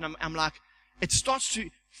my heart and I'm like, it starts to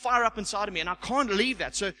fire up inside of me, and I can't leave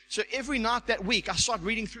that. So every night that week, I start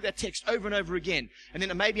reading through that text over and over again. And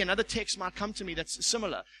then maybe another text might come to me that's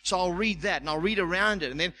similar. So I'll read that, and I'll read around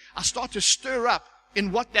it. And then I start to stir up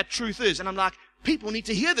in what that truth is. And I'm like, people need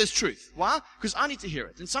to hear this truth. Why? Because I need to hear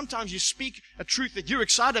it. And sometimes you speak a truth that you're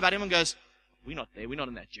excited about, everyone goes, we're not there. We're not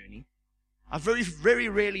on that journey. I very, very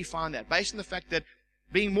rarely find that. Based on the fact that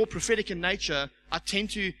being more prophetic in nature, I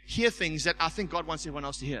tend to hear things that I think God wants everyone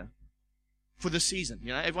else to hear. For this season. You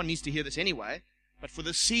know, everyone needs to hear this anyway. But for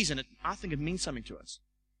this season, I think it means something to us.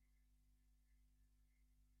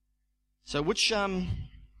 So which, 2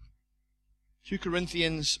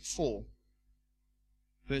 Corinthians 4,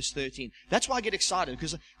 verse 13. That's why I get excited,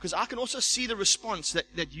 because I can also see the response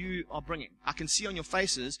that you are bringing. I can see on your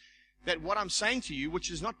faces that what I'm saying to you,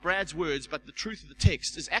 which is not Brad's words, but the truth of the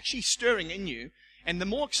text, is actually stirring in you. And the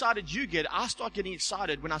more excited you get, I start getting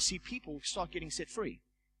excited when I see people start getting set free.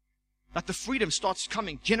 Like the freedom starts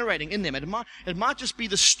coming, generating in them. It might just be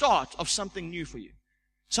the start of something new for you.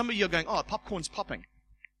 Some of you are going, oh, popcorn's popping.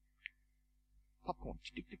 Popcorn.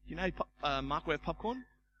 You know microwave popcorn?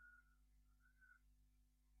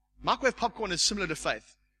 Microwave popcorn is similar to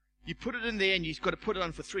faith. You put it in there and you've got to put it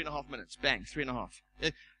on for 3.5 minutes. Bang, 3.5.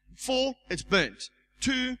 4, it's burnt.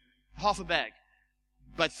 2, half a bag.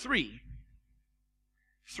 But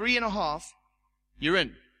 3.5, you're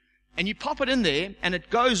in. And you pop it in there, and it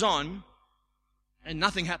goes on And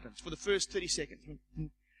nothing happens for the first 30 seconds.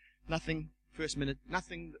 Nothing. First minute,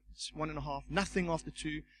 nothing. 1.5, nothing after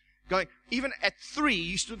 2. Going, even at 3,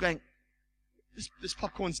 you're still going, this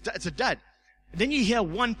popcorn's, it's a dud. And then you hear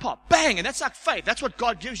one pop, bang, and that's like faith. That's what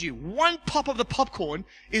God gives you. One pop of the popcorn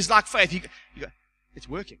is like faith. You go, it's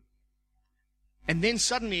working. And then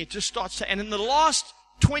suddenly it just starts to, and in the last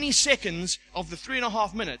 20 seconds of the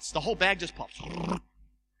 3.5 minutes, the whole bag just pops.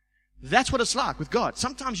 That's what it's like with God.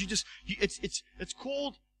 Sometimes it's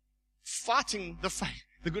called fighting the faith,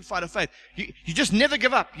 the good fight of faith. You just never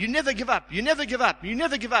give up. You never give up. You never give up. You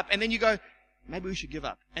never give up. And then you go, maybe we should give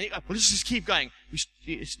up. And you go, well, let's just keep going.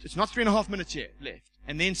 It's not 3.5 minutes yet left.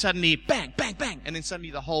 And then suddenly, bang, bang, bang. And then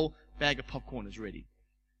suddenly the whole bag of popcorn is ready.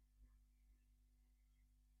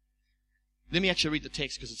 Let me actually read the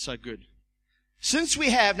text because it's so good. Since we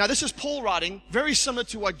have, now this is Paul writing, very similar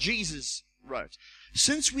to what Jesus wrote.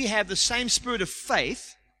 Since we have the same spirit of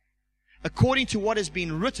faith, according to what has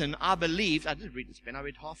been written, I believed, I did read this, Ben, I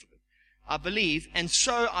read half of it. I believe, and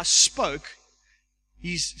so I spoke.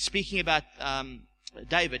 He's speaking about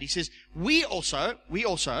David. He says, we also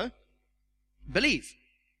believe.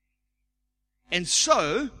 And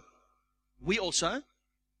so we also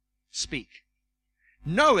speak.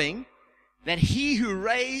 Knowing that he who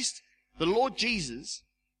raised the Lord Jesus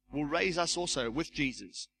will raise us also with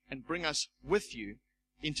Jesus and bring us with you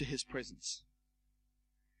into his presence.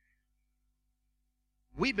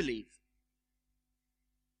 We believe,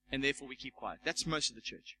 and therefore we keep quiet. That's most of the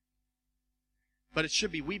church. But it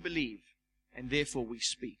should be we believe, and therefore we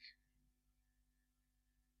speak.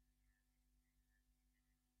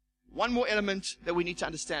 One more element that we need to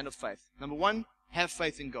understand of faith. Number 1, have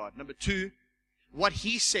faith in God. Number 2, what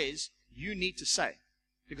he says, you need to say.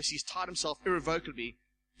 Because he's tied himself irrevocably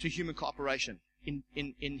to human cooperation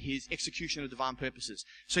in his execution of divine purposes.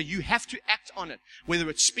 So you have to act on it. Whether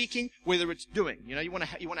it's speaking, whether it's doing. You know, you want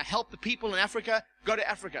to help the people in Africa, go to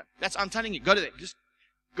Africa. I'm telling you, go to there. Just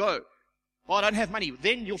go. Oh, I don't have money.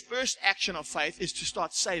 Then your first action of faith is to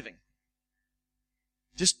start saving.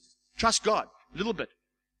 Just trust God a little bit.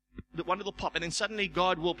 One little pop, and then suddenly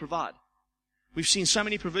God will provide. We've seen so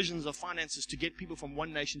many provisions of finances to get people from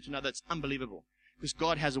one nation to another. It's unbelievable. Because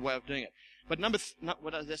God has a way of doing it. But number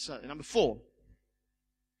 4,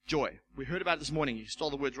 joy. We heard about it this morning. You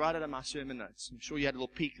stole the words right out of my sermon notes. I'm sure you had a little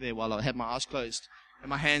peek there while I had my eyes closed and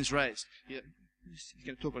my hands raised. You're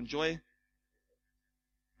going to talk on joy.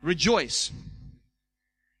 Rejoice.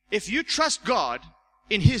 If you trust God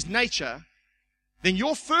in his nature, then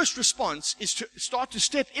your first response is to start to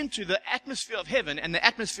step into the atmosphere of heaven, and the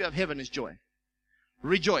atmosphere of heaven is joy.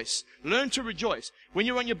 Rejoice. Learn to rejoice. When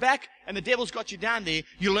you're on your back and the devil's got you down there,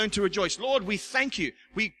 you learn to rejoice. Lord, we thank you.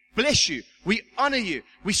 We bless you. We honor you.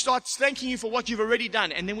 We start thanking you for what you've already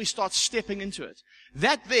done, and then we start stepping into it.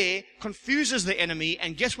 That there confuses the enemy,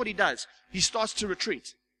 and guess what he does? He starts to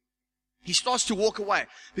retreat. He starts to walk away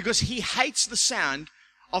because he hates the sound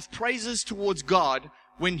of praises towards God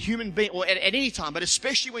when human beings, or at any time, but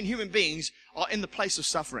especially when human beings are in the place of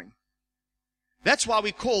suffering. That's why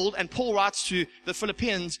we called, and Paul writes to the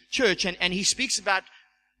Philippians church, and he speaks about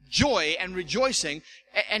joy and rejoicing,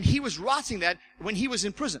 and he was writing that when he was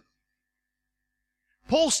in prison.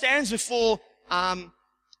 Paul stands before, I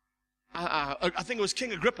think it was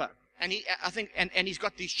King Agrippa, and he's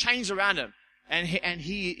got these chains around him, and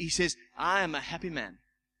he says, I am a happy man,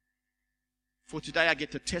 for today I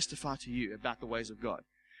get to testify to you about the ways of God.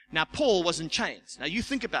 Now, Paul was in chains. Now, you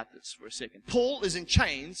think about this for a second. Paul is in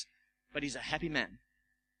chains, but he's a happy man.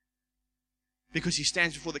 Because he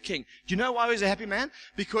stands before the king. Do you know why he's a happy man?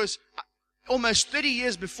 Because almost 30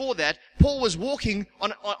 years before that, Paul was walking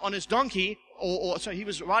on his donkey, so he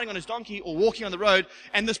was riding on his donkey or walking on the road,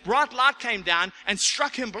 and this bright light came down and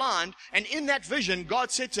struck him blind, and in that vision,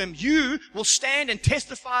 God said to him, you will stand and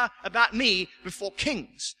testify about me before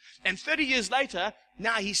kings. And 30 years later,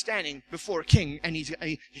 now he's standing before a king, and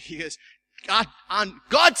he goes,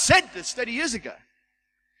 God said this 30 years ago.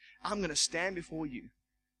 I'm going to stand before you,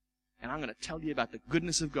 and I'm going to tell you about the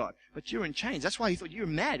goodness of God. But you're in chains. That's why he thought you were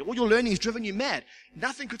mad. All your learning has driven you mad.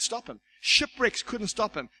 Nothing could stop him. Shipwrecks couldn't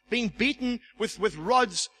stop him. Being beaten with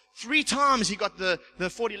rods 3 times, he got the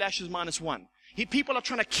 40 lashes minus 1. People are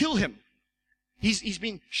trying to kill him. He's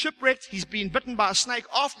been shipwrecked. He's been bitten by a snake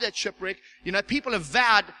after that shipwreck. You know, people have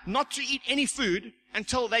vowed not to eat any food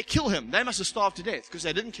until they kill him. They must have starved to death because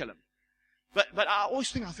they didn't kill him. But I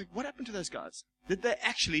always think, what happened to those guys? Did they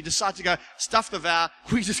actually decide to go, stuff the vow,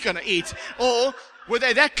 we're just going to eat? Or were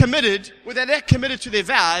they that committed to their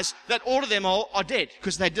vows that all of them are dead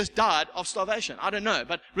because they just died of starvation? I don't know.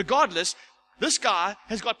 But regardless, this guy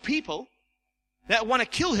has got people that want to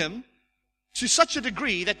kill him to such a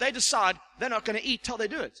degree that they decide they're not going to eat till they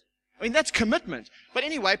do it. I mean, that's commitment. But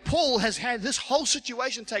anyway, Paul has had this whole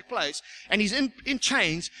situation take place, and he's in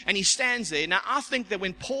chains, and he stands there. Now, I think that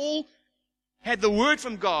when Paul had the word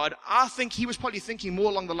from God, I think he was probably thinking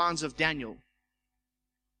more along the lines of Daniel.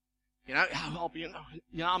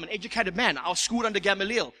 I'm an educated man. I was schooled under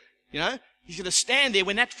Gamaliel. He's going to stand there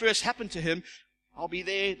when that first happened to him. I'll be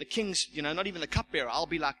there, the king's, not even the cupbearer. I'll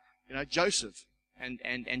be like, Joseph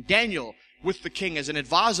and Daniel with the king as an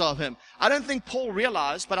advisor of him. I don't think Paul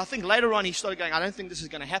realized, but I think later on he started going, I don't think this is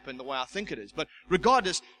going to happen the way I think it is. But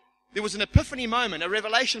regardless, there was an epiphany moment, a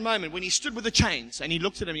revelation moment when he stood with the chains and he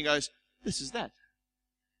looked at him and he goes, this is that.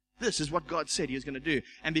 This is what God said he was going to do.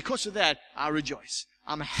 And because of that, I rejoice.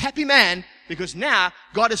 I'm a happy man because now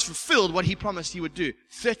God has fulfilled what he promised he would do.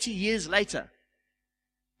 30 years later,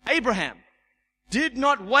 Abraham did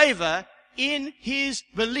not waver in his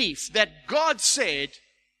belief that God said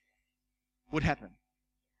would happen.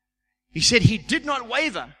 He said he did not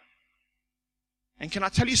waver. And can I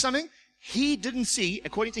tell you something? He didn't see,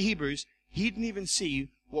 according to Hebrews, he didn't even see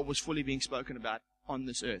what was fully being spoken about on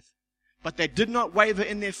this earth. But they did not waver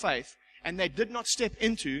in their faith, and they did not step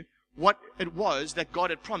into what it was that God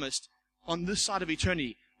had promised on this side of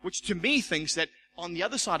eternity, which to me thinks that on the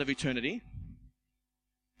other side of eternity,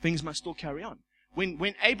 things must still carry on.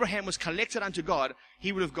 When Abraham was collected unto God,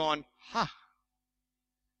 he would have gone,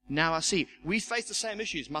 now I see. We face the same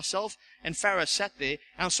issues. Myself and Farah sat there,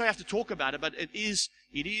 and I'm sorry I have to talk about it, but it is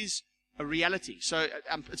a reality. So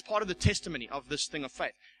it's part of the testimony of this thing of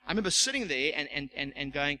faith. I remember sitting there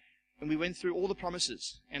and going, and we went through all the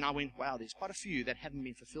promises, and I went, wow, there's quite a few that haven't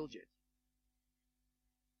been fulfilled yet.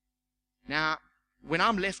 Now, when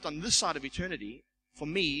I'm left on this side of eternity, for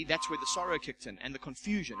me, that's where the sorrow kicked in, and the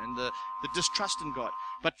confusion, and the distrust in God.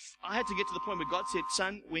 But I had to get to the point where God said,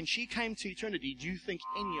 son, when she came to eternity, do you think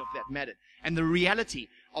any of that mattered? And the reality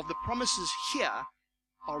of the promises here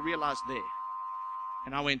are realized there.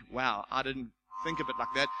 And I went, wow, I didn't think of it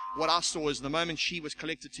like that. What I saw is the moment she was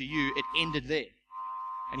collected to you, it ended there.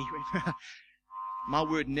 And he went, my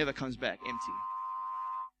word never comes back empty.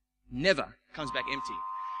 Never comes back empty.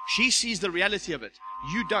 She sees the reality of it.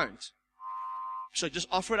 You don't. So just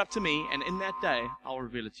offer it up to me, and in that day, I'll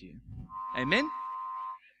reveal it to you. Amen?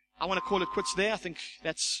 I want to call it quits there. I think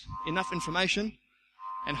that's enough information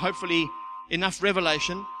and hopefully enough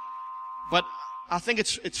revelation. But I think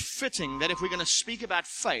it's fitting that if we're going to speak about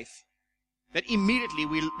faith, that immediately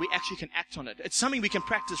we actually can act on it. It's something we can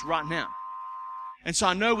practice right now. And so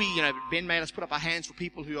I know Ben made us put up our hands for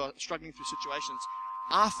people who are struggling through situations.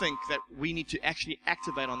 I think that we need to actually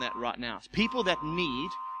activate on that right now. People that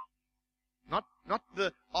need, not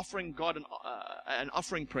the offering God an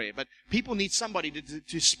offering prayer, but people need somebody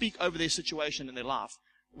to speak over their situation in their life,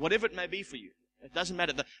 whatever it may be for you. It doesn't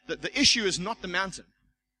matter. The issue is not the mountain.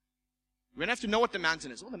 We don't have to know what the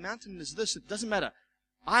mountain is. Oh, the mountain is this. It doesn't matter.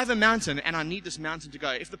 I have a mountain, and I need this mountain to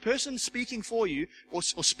go. If the person speaking for you or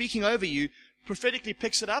speaking over you prophetically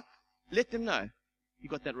picks it up, let them know you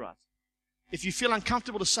got that right. If you feel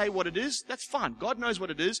uncomfortable to say what it is, that's fine. God knows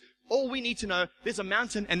what it is. All we need to know, there's a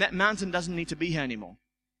mountain, and that mountain doesn't need to be here anymore.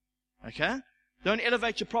 Okay? Don't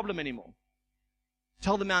elevate your problem anymore.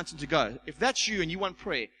 Tell the mountain to go. If that's you and you want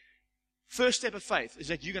prayer, first step of faith is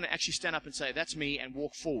that you're going to actually stand up and say, that's me, and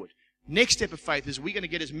walk forward. Next step of faith is we're going to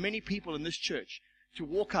get as many people in this church to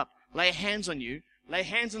walk up, lay hands on you, lay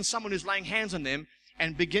hands on someone who's laying hands on them,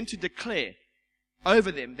 and begin to declare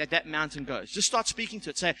over them that mountain goes. Just start speaking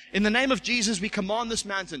to it. Say, in the name of Jesus, we command this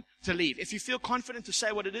mountain to leave. If you feel confident to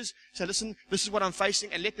say what it is, say, listen, this is what I'm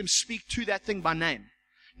facing, and let them speak to that thing by name.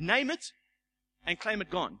 Name it and claim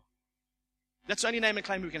it gone. That's the only name and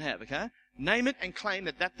claim we can have, okay? Name it and claim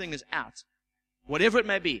that thing is out. Whatever it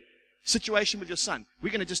may be. Situation with your son. We're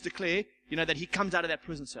going to just declare, that he comes out of that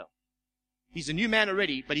prison cell. He's a new man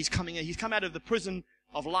already, but he's come out of the prison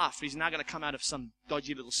of life. He's now going to come out of some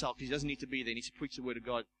dodgy little cell because he doesn't need to be there. He needs to preach the word of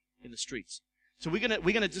God in the streets. So we're going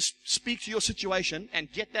to just speak to your situation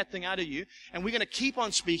and get that thing out of you. And we're going to keep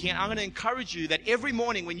on speaking. And I'm going to encourage you that every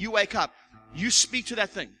morning when you wake up, you speak to that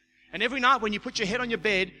thing. And every night when you put your head on your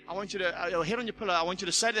bed, or head on your pillow, I want you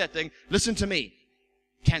to say to that thing, listen to me,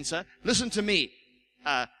 cancer. Listen to me,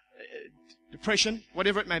 depression,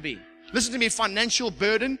 whatever it may be. Listen to me, financial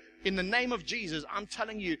burden. In the name of Jesus, I'm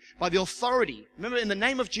telling you, by the authority. Remember, in the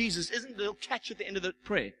name of Jesus, isn't the catch at the end of the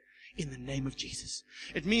prayer? In the name of Jesus.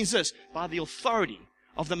 It means this, by the authority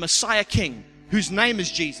of the Messiah King, whose name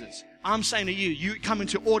is Jesus. I'm saying to you, you come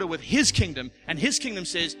into order with His kingdom, and His kingdom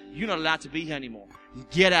says, you're not allowed to be here anymore.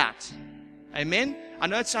 Get out. Amen? I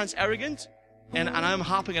know it sounds arrogant, and I know I'm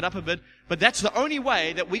harping it up a bit, but that's the only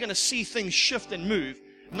way that we're going to see things shift and move.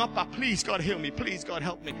 Not by, please God heal me, please God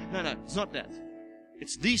help me. No, it's not that.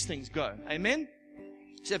 It's these things go. Amen?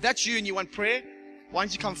 So if that's you and you want prayer, why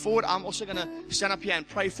don't you come forward? I'm also going to stand up here and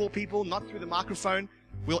pray for people, not through the microphone.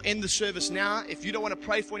 We'll end the service now. If you don't want to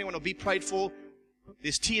pray for anyone or be prayed for,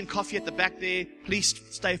 there's tea and coffee at the back there. Please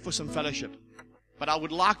stay for some fellowship. But I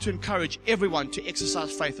would like to encourage everyone to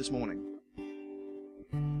exercise faith this morning.